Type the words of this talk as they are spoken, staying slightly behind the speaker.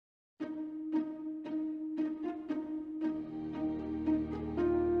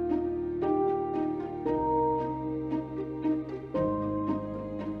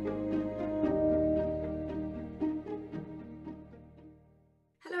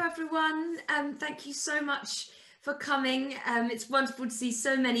everyone. Thank you so much for coming. It's wonderful to see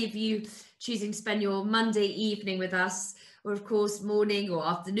so many of you choosing to spend your Monday evening with us, or of course morning or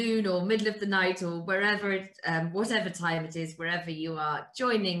afternoon or middle of the night, or wherever, whatever time it is, wherever you are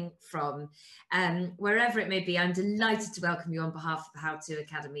joining from, wherever it may be. I'm delighted to welcome you on behalf of the How To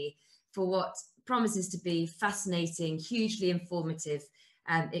Academy for what promises to be fascinating, hugely informative,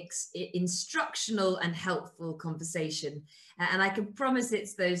 instructional and helpful conversation. And I can promise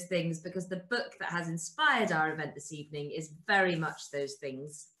it's those things because the book that has inspired our event this evening is very much those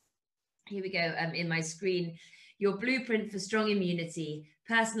things. Here we go, in my screen. Your Blueprint for Strong Immunity,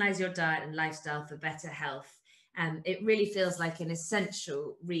 Personalise Your Diet and Lifestyle for Better Health. It really feels like an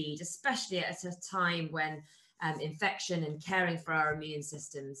essential read, especially at a time when infection and caring for our immune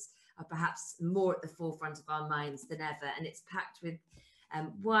systems are perhaps more at the forefront of our minds than ever. And it's packed with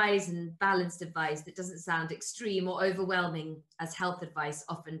wise and balanced advice that doesn't sound extreme or overwhelming as health advice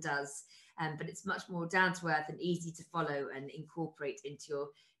often does, but it's much more down to earth and easy to follow and incorporate into your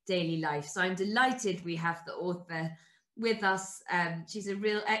daily life. So I'm delighted we have the author with us. She's a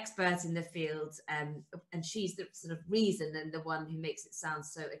real expert in the field, and she's the sort of reason and the one who makes it sound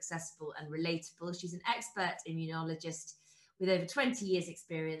so accessible and relatable. She's an expert immunologist with over 20 years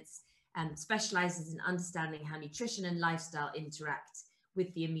experience and specialises in understanding how nutrition and lifestyle interact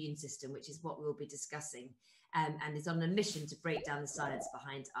with the immune system, which is what we'll be discussing, and is on a mission to break down the science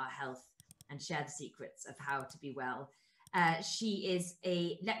behind our health and share the secrets of how to be well. She is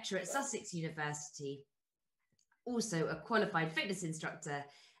a lecturer at Sussex University, also a qualified fitness instructor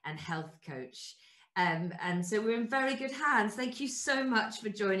and health coach. And so we're in very good hands. Thank you so much for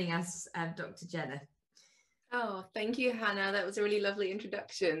joining us, Dr. Jenna. Oh, thank you, Hannah. That was a really lovely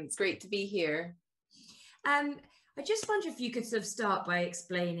introduction. It's great to be here. I just wonder if you could sort of start by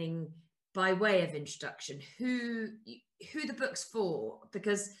explaining, by way of introduction, who the book's for,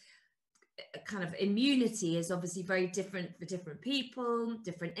 because kind of immunity is obviously very different for different people,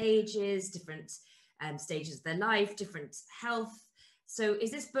 different ages, different stages of their life, different health. So is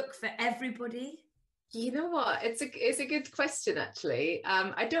this book for everybody? You know what? It's a good question, actually.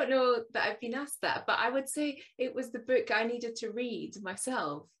 I don't know that I've been asked that, but I would say it was the book I needed to read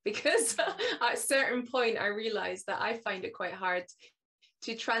myself, because at a certain point I realized that I find it quite hard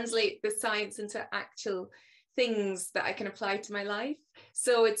to translate the science into actual things that I can apply to my life.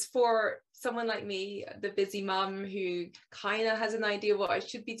 So it's for someone like me, the busy mum who kind of has an idea what I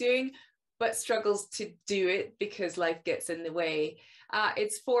should be doing, but struggles to do it because life gets in the way.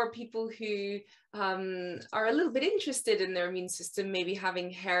 It's for people who are a little bit interested in their immune system, maybe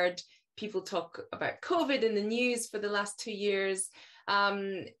having heard people talk about COVID in the news for the last 2 years.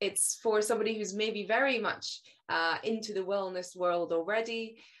 It's for somebody who's maybe very much into the wellness world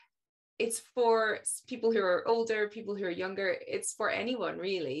already. It's for people who are older, people who are younger. It's for anyone,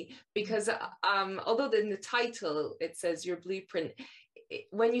 really, because although in the title it says Your Blueprint,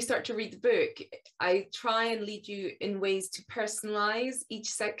 when you start to read the book, I try and lead you in ways to personalize each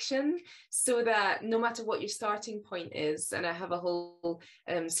section so that no matter what your starting point is, and I have a whole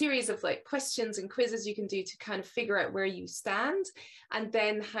series of like questions and quizzes you can do to kind of figure out where you stand, and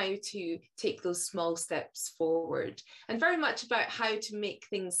then how to take those small steps forward, and very much about how to make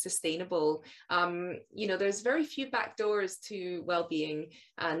things sustainable. You know, there's very few back doors to well-being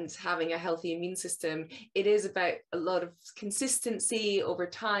and having a healthy immune system. It is about a lot of consistency over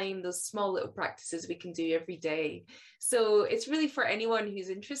time, those small little practices we can do every day. So it's really for anyone who's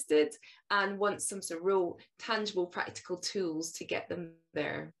interested and wants some sort of real tangible practical tools to get them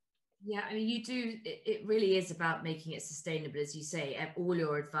there. Yeah, I mean, you do, it really is about making it sustainable, as you say. All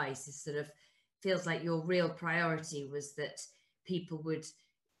your advice is sort of, feels like your real priority was that people would,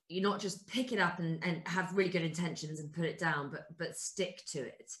 you not just pick it up and have really good intentions and put it down, but stick to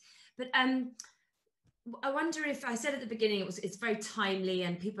it. But I wonder if, I said at the beginning, it's very timely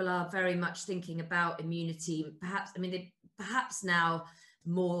and people are very much thinking about immunity, perhaps, I mean, perhaps now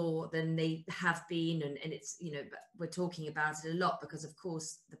more than they have been, and it's, you know, we're talking about it a lot because of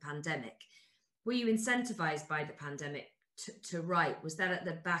course the pandemic. Were you incentivized by the pandemic to write? Was that at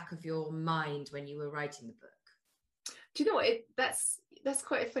the back of your mind when you were writing the book? Do you know what, that's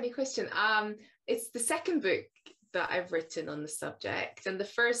quite a funny question. It's the second book that I've written on the subject, and the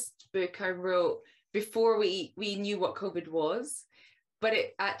first book I wrote before we knew what COVID was, but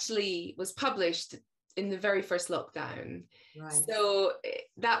it actually was published in the very first lockdown. Right. So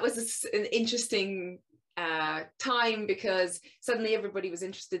that was an interesting time, because suddenly everybody was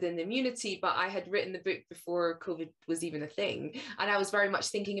interested in immunity, but I had written the book before COVID was even a thing. And I was very much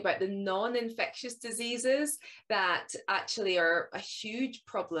thinking about the non-infectious diseases that actually are a huge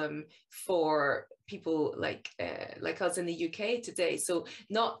problem for people like us in the UK today. So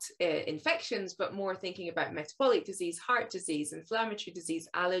not infections, but more thinking about metabolic disease, heart disease, inflammatory disease,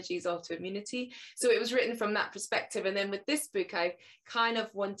 allergies, autoimmunity. So it was written from that perspective. And then with this book, I kind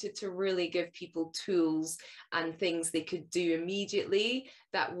of wanted to really give people tools and things they could do immediately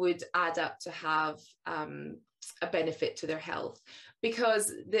that would add up to have a benefit to their health.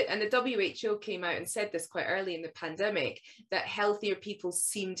 Because the WHO came out and said this quite early in the pandemic, that healthier people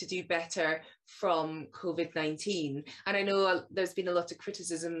seem to do better from COVID-19. And I know there's been a lot of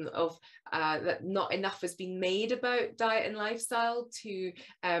criticism of that not enough has been made about diet and lifestyle to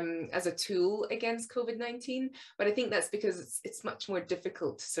as a tool against COVID-19. But I think that's because it's much more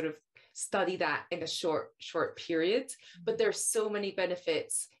difficult to sort of study that in a short period. But there's so many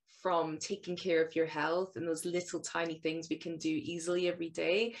benefits from taking care of your health and those little tiny things we can do easily every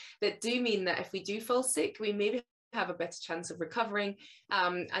day that do mean that if we do fall sick, we maybe have a better chance of recovering.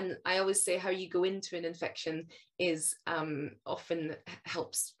 And I always say how you go into an infection is often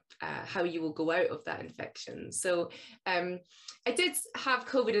helps how you will go out of that infection. So I did have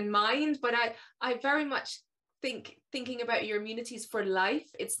COVID in mind, but I very much thinking about your immunities for life.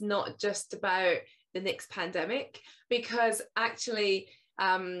 It's not just about the next pandemic, because actually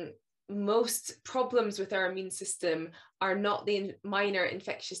most problems with our immune system are not the minor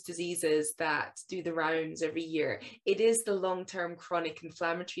infectious diseases that do the rounds every year. It is the long-term chronic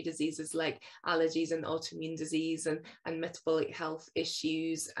inflammatory diseases like allergies and autoimmune disease and metabolic health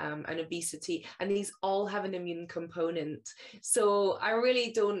issues and obesity. And these all have an immune component. So I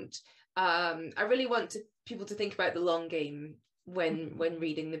really want people to think about the long game when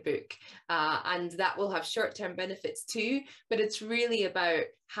reading the book, and that will have short-term benefits too, but it's really about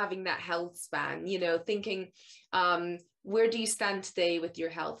having that health span, thinking where do you stand today with your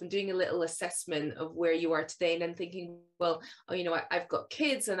health, and doing a little assessment of where you are today, and then thinking, well, I've got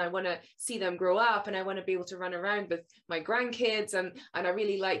kids and I want to see them grow up, and I want to be able to run around with my grandkids, and I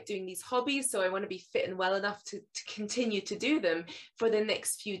really like doing these hobbies, so I want to be fit and well enough to continue to do them for the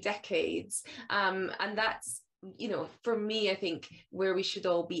next few decades, and that's for me, I think where we should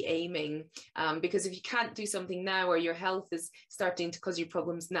all be aiming, because if you can't do something now, or your health is starting to cause you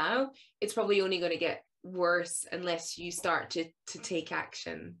problems now, it's probably only going to get worse unless you start to take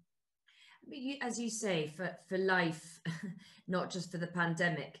action. But as you say, for life, not just for the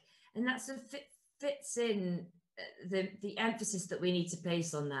pandemic, and that sort of fits in the emphasis that we need to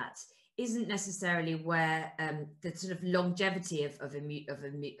place on that isn't necessarily where the sort of longevity of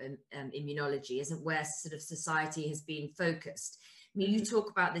immunology isn't where sort of society has been focused. I mean, you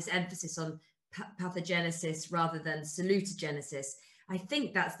talk about this emphasis on pathogenesis rather than salutogenesis. I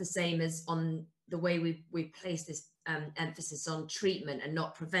think that's the same as on the way we place this emphasis on treatment and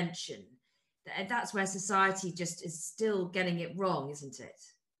not prevention. That's where society just is still getting it wrong, isn't it?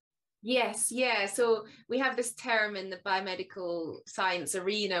 Yes, yeah. So we have this term in the biomedical science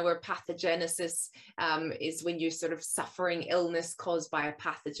arena where pathogenesis is when you're sort of suffering illness caused by a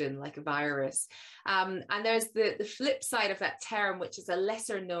pathogen like a virus. And there's the flip side of that term, which is a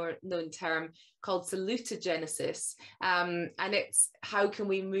lesser known term called salutogenesis. And it's how can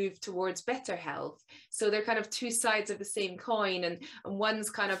we move towards better health? So they're kind of two sides of the same coin, and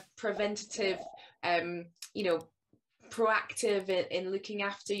one's kind of preventative, proactive in looking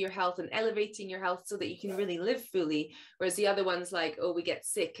after your health and elevating your health so that you can really live fully, whereas the other one's like, oh, we get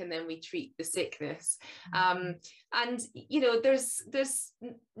sick and then we treat the sickness. And there's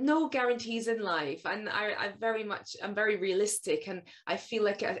no guarantees in life, and I'm very realistic, and I feel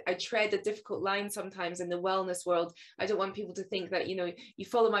like I tread a difficult line sometimes in the wellness world. I don't want people to think that you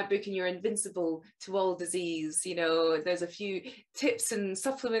follow my book and you're invincible to all disease. There's a few tips and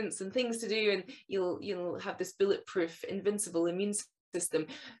supplements and things to do, and you'll have this bulletproof invincible immune system,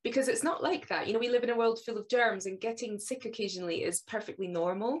 because it's not like that. We live in a world full of germs, and getting sick occasionally is perfectly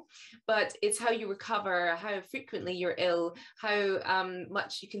normal, but it's how you recover, how frequently you're ill, how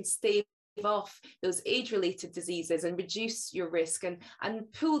much you can stave off those age-related diseases and reduce your risk, and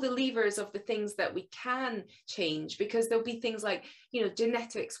pull the levers of the things that we can change, because there'll be things like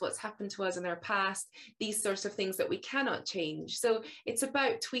genetics, what's happened to us in our past, these sorts of things that we cannot change. So it's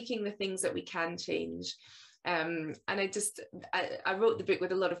about tweaking the things that we can change. And I wrote the book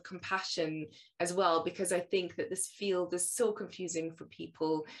with a lot of compassion as well, because I think that this field is so confusing for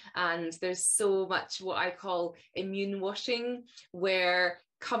people, and there's so much what I call immune washing, where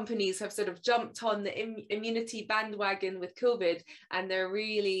companies have sort of jumped on the immunity bandwagon with COVID, and they're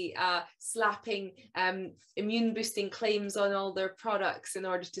really slapping immune boosting claims on all their products in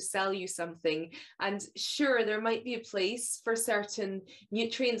order to sell you something. And sure, there might be a place for certain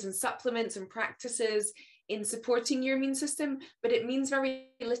nutrients and supplements and practices in supporting your immune system, but it means very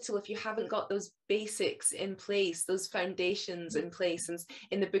little if you haven't got those basics in place, those foundations in place. And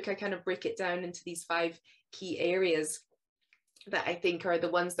in the book, I kind of break it down into these 5 key areas that I think are the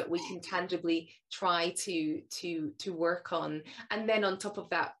ones that we can tangibly try to work on. And then on top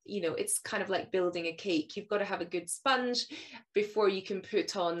of that, you know, it's kind of like building a cake. You've got to have a good sponge before you can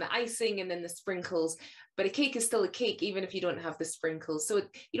put on the icing and then the sprinkles. But a cake is still a cake, even if you don't have the sprinkles. So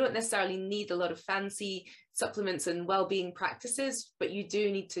you don't necessarily need a lot of fancy supplements and well-being practices, but you do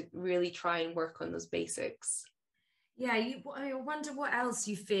need to really try and work on those basics. Yeah, I wonder what else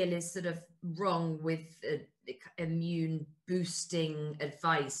you feel is sort of wrong with immune boosting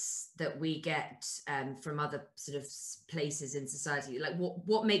advice that we get from other sort of places in society. Like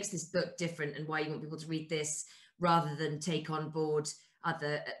what makes this book different, and why you want people to read this rather than take on board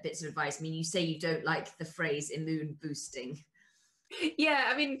other bits of advice? I mean, you say you don't like the phrase immune boosting. Yeah,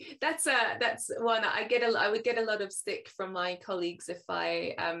 I mean, that's one I would get a lot of stick from my colleagues if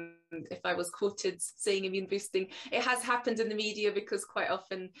I was quoted saying immune boosting. It has happened in the media, because quite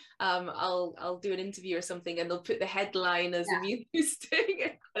often I'll do an interview or something and they'll put the headline as immune boosting,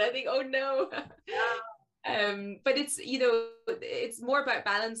 and I think, oh no. But it's, you know, it's more about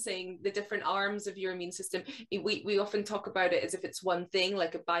balancing the different arms of your immune system. We often talk about it as if it's one thing,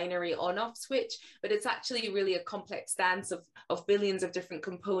 like a binary on-off switch, but it's actually really a complex dance of billions of different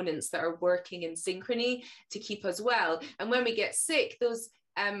components that are working in synchrony to keep us well. And when we get sick, those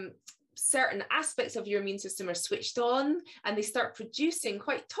certain aspects of your immune system are switched on, and they start producing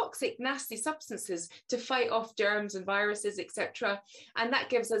quite toxic, nasty substances to fight off germs and viruses, etc. And that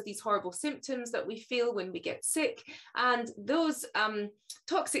gives us these horrible symptoms that we feel when we get sick. And those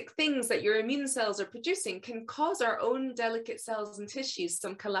toxic things that your immune cells are producing can cause our own delicate cells and tissues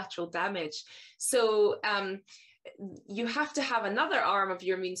some collateral damage. So you have to have another arm of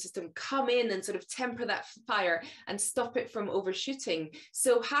your immune system come in and sort of temper that fire and stop it from overshooting.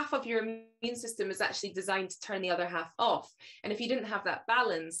 So half of your immune system is actually designed to turn the other half off. And if you didn't have that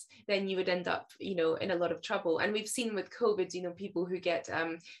balance, then you would end up, you know, in a lot of trouble. And we've seen with COVID, you know, people who get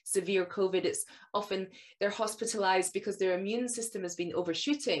severe COVID, it's often they're hospitalized because their immune system has been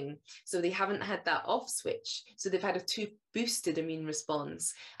overshooting. So they haven't had that off switch. So they've had a too boosted immune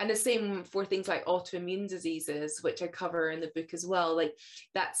response. And the same for things like autoimmune diseases, which I cover in the book as well. Like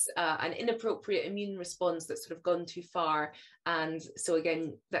that's an inappropriate immune response that's sort of gone too far. And so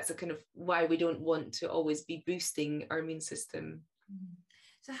again, that's a kind of why we don't want to always be boosting our immune system.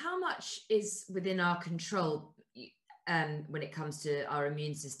 So how much is within our control when it comes to our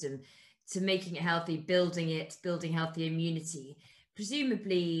immune system, to making it healthy, building healthy immunity?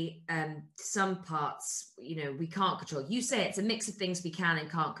 Presumably some parts, you know, we can't control. You say it's a mix of things we can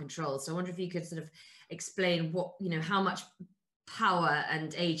and can't control. So I wonder if you could sort of explain what, you know, how much power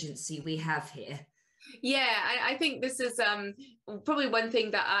and agency we have here. Yeah, I think this is probably one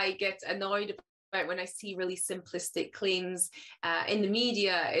thing that I get annoyed about when I see really simplistic claims in the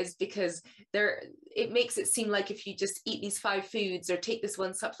media, is because it makes it seem like if you just eat these 5 foods or take this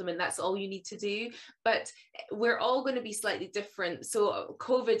one supplement, that's all you need to do. But we're all going to be slightly different. So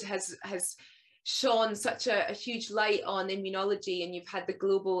COVID has shone such a huge light on immunology, and you've had the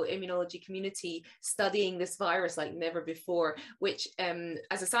global immunology community studying this virus like never before, which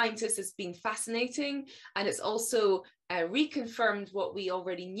as a scientist has been fascinating. And it's also reconfirmed what we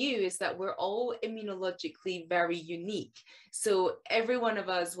already knew, is that we're all immunologically very unique. So every one of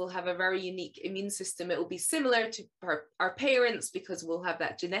us will have a very unique immune system. It will be similar to our parents because we'll have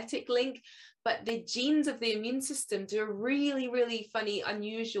that genetic link. But the genes of the immune system do a really, really funny,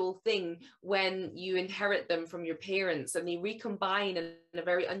 unusual thing when you inherit them from your parents, and they recombine in a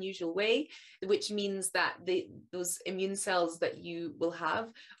very unusual way, which means that those immune cells that you will have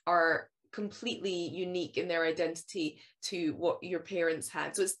are completely unique in their identity to what your parents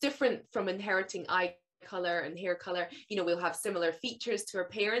had. So it's different from inheriting eye color and hair color. You know, we'll have similar features to our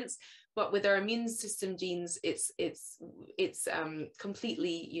parents, but with our immune system genes, it's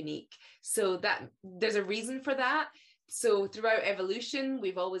completely unique. So that there's a reason for that. So throughout evolution,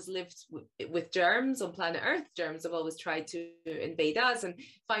 we've always lived with germs on planet Earth. Germs have always tried to invade us and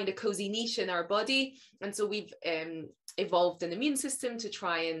find a cozy niche in our body. And so we've evolved an immune system to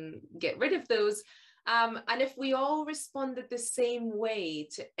try and get rid of those. And if we all responded the same way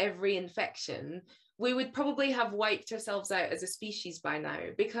to every infection, we would probably have wiped ourselves out as a species by now,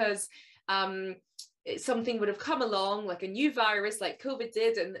 because something would have come along, like a new virus like COVID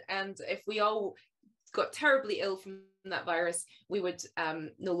did, and if we all got terribly ill from that virus, we would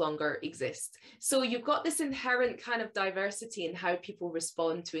no longer exist. So you've got this inherent kind of diversity in how people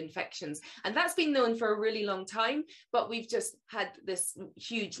respond to infections. And that's been known for a really long time, but we've just had this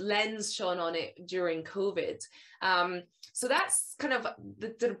huge lens shone on it during COVID. So that's kind of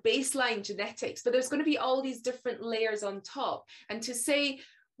the baseline genetics, but there's going to be all these different layers on top. And to say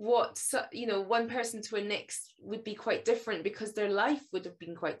what, you know, one person to a next would be quite different because their life would have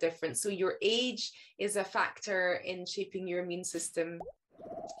been quite different. So your age is a factor in shaping your immune system,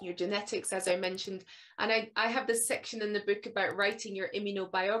 your genetics, as I mentioned. And I have this section in the book about writing your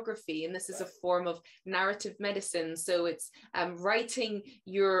immunobiography, and this is a form of narrative medicine. So it's writing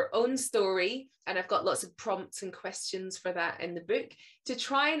your own story, and I've got lots of prompts and questions for that in the book to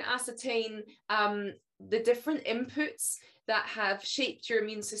try and ascertain the different inputs that have shaped your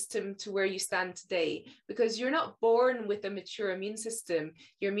immune system to where you stand today, because you're not born with a mature immune system.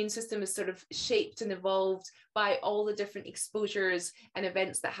 Your immune system is sort of shaped and evolved by all the different exposures and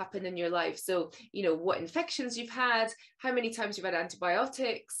events that happen in your life. So, you know, what infections you've had, how many times you've had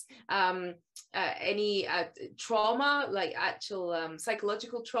antibiotics, any trauma, like actual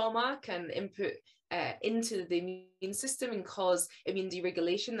psychological trauma can input into the immune system and cause immune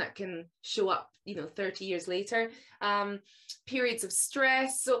deregulation that can show up, you know, 30 years later. Periods of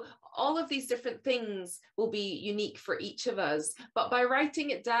stress. So all of these different things will be unique for each of us. But by writing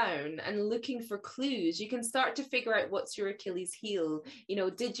it down and looking for clues, you can start to figure out what's your Achilles heel. You know,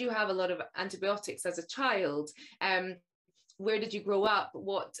 did you have a lot of antibiotics as a child? Where did you grow up?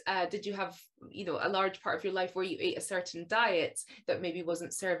 What did you have, you know, a large part of your life where you ate a certain diet that maybe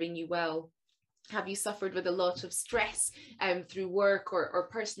wasn't serving you well? Have you suffered with a lot of stress through work or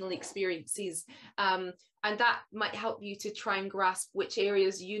personal experiences? And that might help you to try and grasp which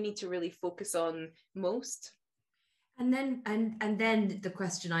areas you need to really focus on most. And then the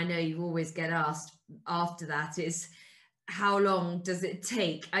question I know you always get asked after that is, how long does it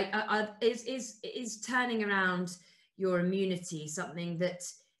take? Is turning around your immunity something that,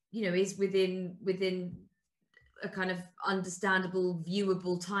 you know, is within a kind of understandable,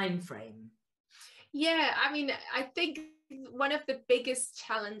 viewable time frame? Yeah, I mean, I think one of the biggest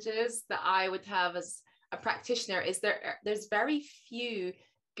challenges that I would have as a practitioner is there's very few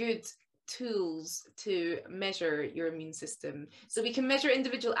good tools to measure your immune system. So we can measure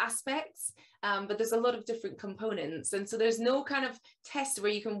individual aspects, but there's a lot of different components. And so there's no kind of test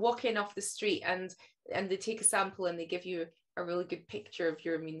where you can walk in off the street and they take a sample and they give you a really good picture of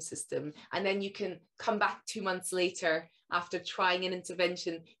your immune system. And then you can come back 2 months later after trying an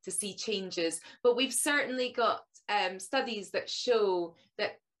intervention to see changes. But we've certainly got studies that show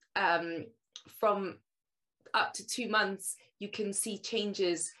that from up to 2 months, you can see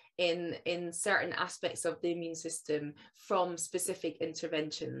changes in certain aspects of the immune system from specific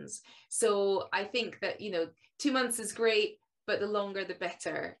interventions. So I think that, you know, 2 months is great, but the longer the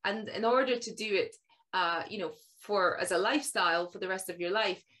better. And in order to do it, you know, for as a lifestyle for the rest of your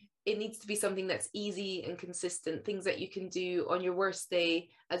life, it needs to be something that's easy and consistent, things that you can do on your worst day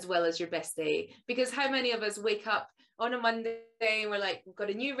as well as your best day. Because how many of us wake up on a Monday and we're like, we've got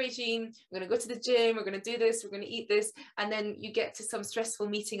a new regime, we're going to go to the gym, we're going to do this, we're going to eat this, and then you get to some stressful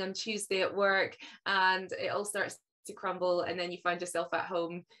meeting on Tuesday at work and it all starts to crumble, and then you find yourself at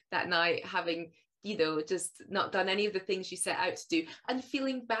home that night having, you know, just not done any of the things you set out to do and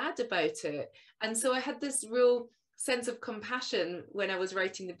feeling bad about it. And so I had this real sense of compassion when I was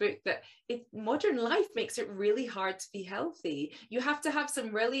writing the book that modern life makes it really hard to be healthy. You have to have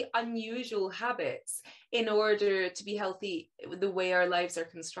some really unusual habits in order to be healthy the way our lives are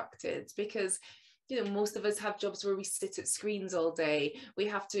constructed, because, you know, most of us have jobs where we sit at screens all day. We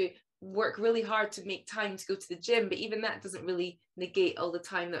have to work really hard to make time to go to the gym, but even that doesn't really negate all the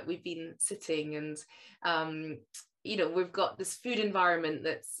time that we've been sitting. And you know, we've got this food environment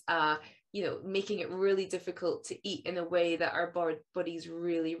that's you know, making it really difficult to eat in a way that our bodies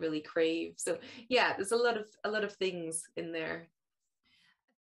really, really crave. So yeah, there's a lot of things in there.